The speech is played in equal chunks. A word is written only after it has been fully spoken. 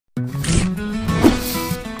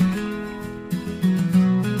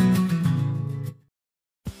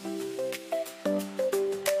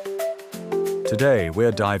Today,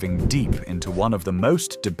 we're diving deep into one of the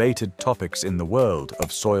most debated topics in the world of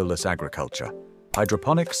soilless agriculture: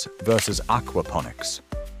 hydroponics versus aquaponics.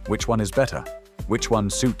 Which one is better? Which one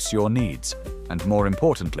suits your needs? And more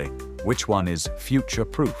importantly, which one is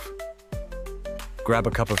future-proof? Grab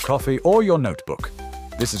a cup of coffee or your notebook.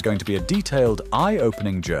 This is going to be a detailed,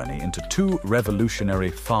 eye-opening journey into two revolutionary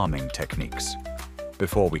farming techniques.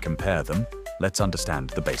 Before we compare them, let's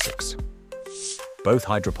understand the basics. Both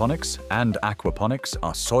hydroponics and aquaponics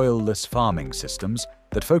are soil-less farming systems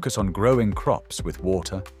that focus on growing crops with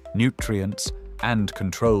water, nutrients, and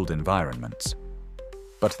controlled environments.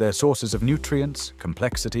 But their sources of nutrients,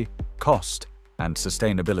 complexity, cost, and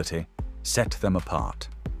sustainability set them apart.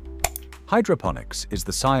 Hydroponics is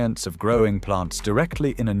the science of growing plants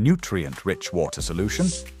directly in a nutrient-rich water solution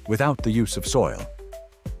without the use of soil.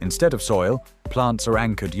 Instead of soil, plants are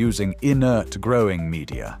anchored using inert growing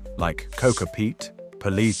media like coca peat,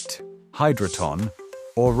 peat, hydroton,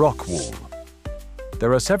 or rock wool.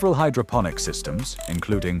 There are several hydroponic systems,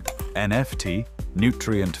 including NFT,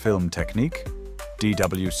 nutrient film technique,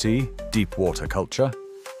 DWC, deep water culture,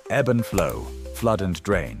 ebb and flow, flood and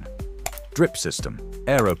drain, drip system,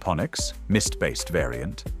 aeroponics, mist-based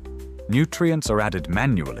variant. Nutrients are added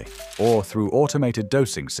manually or through automated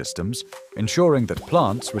dosing systems, ensuring that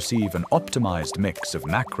plants receive an optimized mix of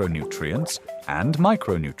macronutrients and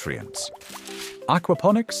micronutrients.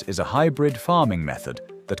 Aquaponics is a hybrid farming method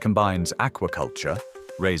that combines aquaculture,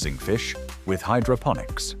 raising fish, with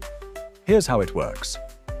hydroponics. Here's how it works.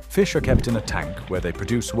 Fish are kept in a tank where they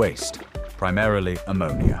produce waste, primarily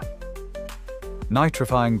ammonia.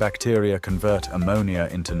 Nitrifying bacteria convert ammonia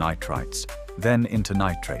into nitrites, then into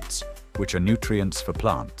nitrates, which are nutrients for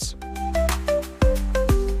plants.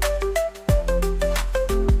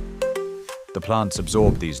 The plants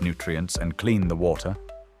absorb these nutrients and clean the water,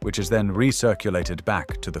 which is then recirculated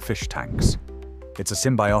back to the fish tanks. It's a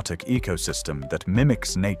symbiotic ecosystem that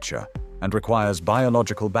mimics nature and requires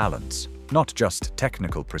biological balance, not just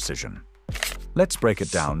technical precision. Let's break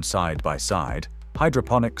it down side by side,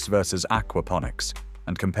 hydroponics versus aquaponics,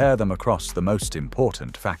 and compare them across the most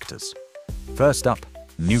important factors. First up,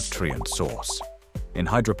 nutrient source. In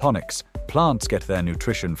hydroponics, plants get their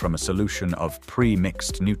nutrition from a solution of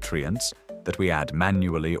pre-mixed nutrients that we add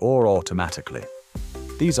manually or automatically.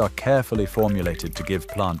 These are carefully formulated to give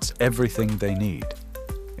plants everything they need.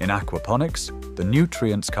 In aquaponics, the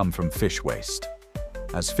nutrients come from fish waste.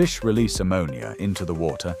 As fish release ammonia into the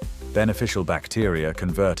water, beneficial bacteria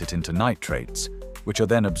convert it into nitrates, which are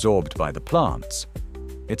then absorbed by the plants.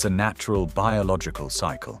 It's a natural biological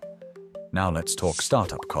cycle. Now let's talk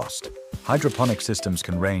startup cost. Hydroponic systems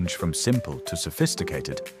can range from simple to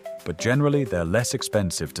sophisticated, but generally they're less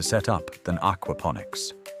expensive to set up than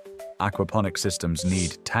aquaponics. Aquaponic systems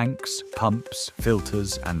need tanks, pumps,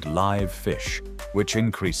 filters, and live fish, which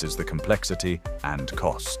increases the complexity and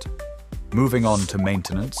cost. Moving on to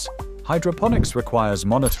maintenance, hydroponics requires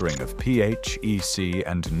monitoring of pH, EC,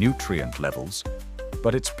 and nutrient levels,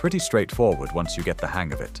 but it's pretty straightforward once you get the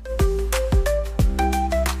hang of it.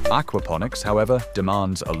 Aquaponics, however,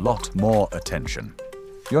 demands a lot more attention.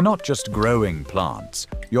 You're not just growing plants,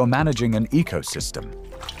 you're managing an ecosystem.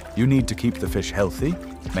 You need to keep the fish healthy,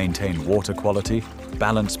 maintain water quality,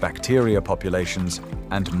 balance bacteria populations,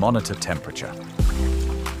 and monitor temperature.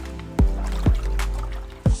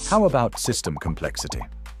 How about system complexity?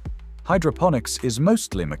 Hydroponics is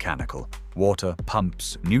mostly mechanical: water,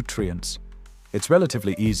 pumps, nutrients. It's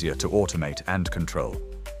relatively easier to automate and control.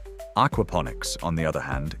 Aquaponics, on the other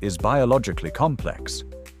hand, is biologically complex.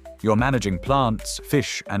 You're managing plants,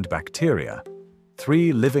 fish, and bacteria,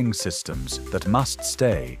 three living systems that must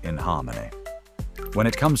stay in harmony. When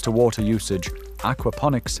it comes to water usage,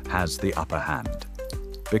 aquaponics has the upper hand.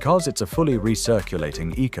 Because it's a fully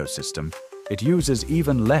recirculating ecosystem, it uses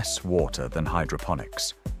even less water than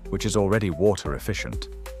hydroponics, which is already water efficient.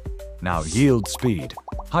 Now, yield speed.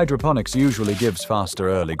 Hydroponics usually gives faster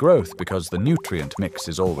early growth because the nutrient mix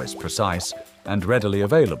is always precise and readily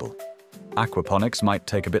available. Aquaponics might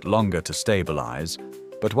take a bit longer to stabilize,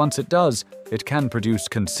 but once it does, it can produce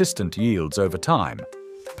consistent yields over time.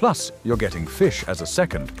 Plus, you're getting fish as a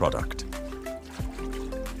second product.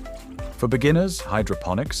 For beginners,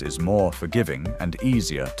 hydroponics is more forgiving and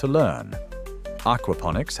easier to learn.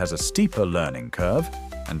 Aquaponics has a steeper learning curve,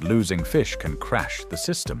 and losing fish can crash the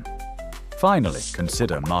system. Finally,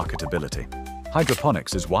 consider marketability.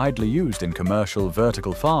 Hydroponics is widely used in commercial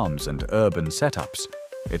vertical farms and urban setups.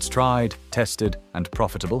 It's tried, tested, and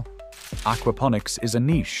profitable. Aquaponics is a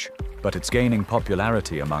niche, but it's gaining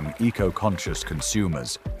popularity among eco-conscious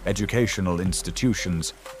consumers, educational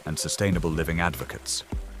institutions, and sustainable living advocates.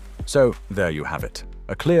 So there you have it,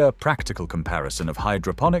 a clear, practical comparison of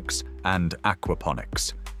hydroponics and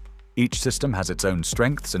aquaponics. Each system has its own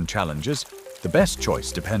strengths and challenges. The best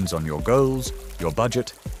choice depends on your goals, your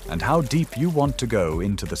budget, and how deep you want to go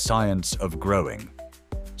into the science of growing.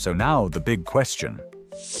 So now the big question: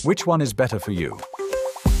 which one is better for you?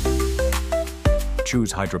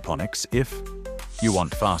 Choose hydroponics if you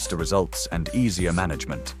want faster results and easier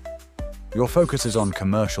management. Your focus is on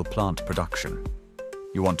commercial plant production.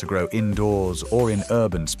 You want to grow indoors or in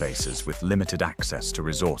urban spaces with limited access to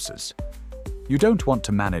resources. You don't want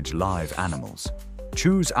to manage live animals.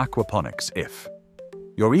 Choose aquaponics if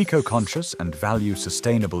you're eco-conscious and value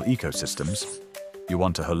sustainable ecosystems. You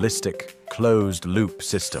want a holistic, closed-loop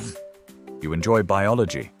system. You enjoy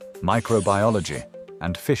biology, microbiology,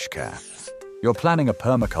 and fish care. You're planning a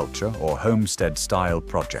permaculture or homestead-style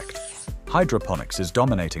project. Hydroponics is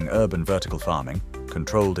dominating urban vertical farming,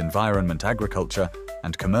 controlled environment agriculture,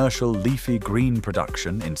 and commercial leafy green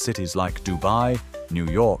production in cities like Dubai, New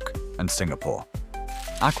York, and Singapore.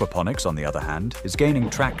 Aquaponics, on the other hand, is gaining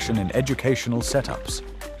traction in educational setups,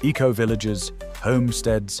 eco-villages,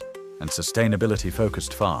 homesteads, and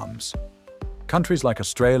sustainability-focused farms. Countries like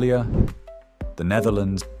Australia, the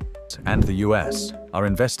Netherlands, and the US are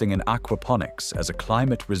investing in aquaponics as a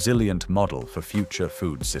climate-resilient model for future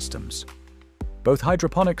food systems. Both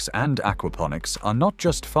hydroponics and aquaponics are not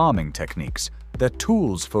just farming techniques, they're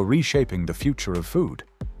tools for reshaping the future of food.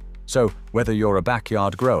 So, whether you're a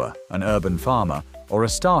backyard grower, an urban farmer, or a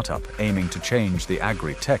startup aiming to change the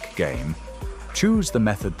agri-tech game, choose the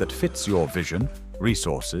method that fits your vision,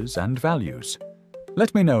 resources, and values.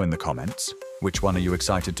 Let me know in the comments, which one are you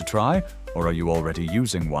excited to try, or are you already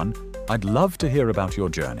using one? I'd love to hear about your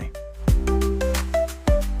journey.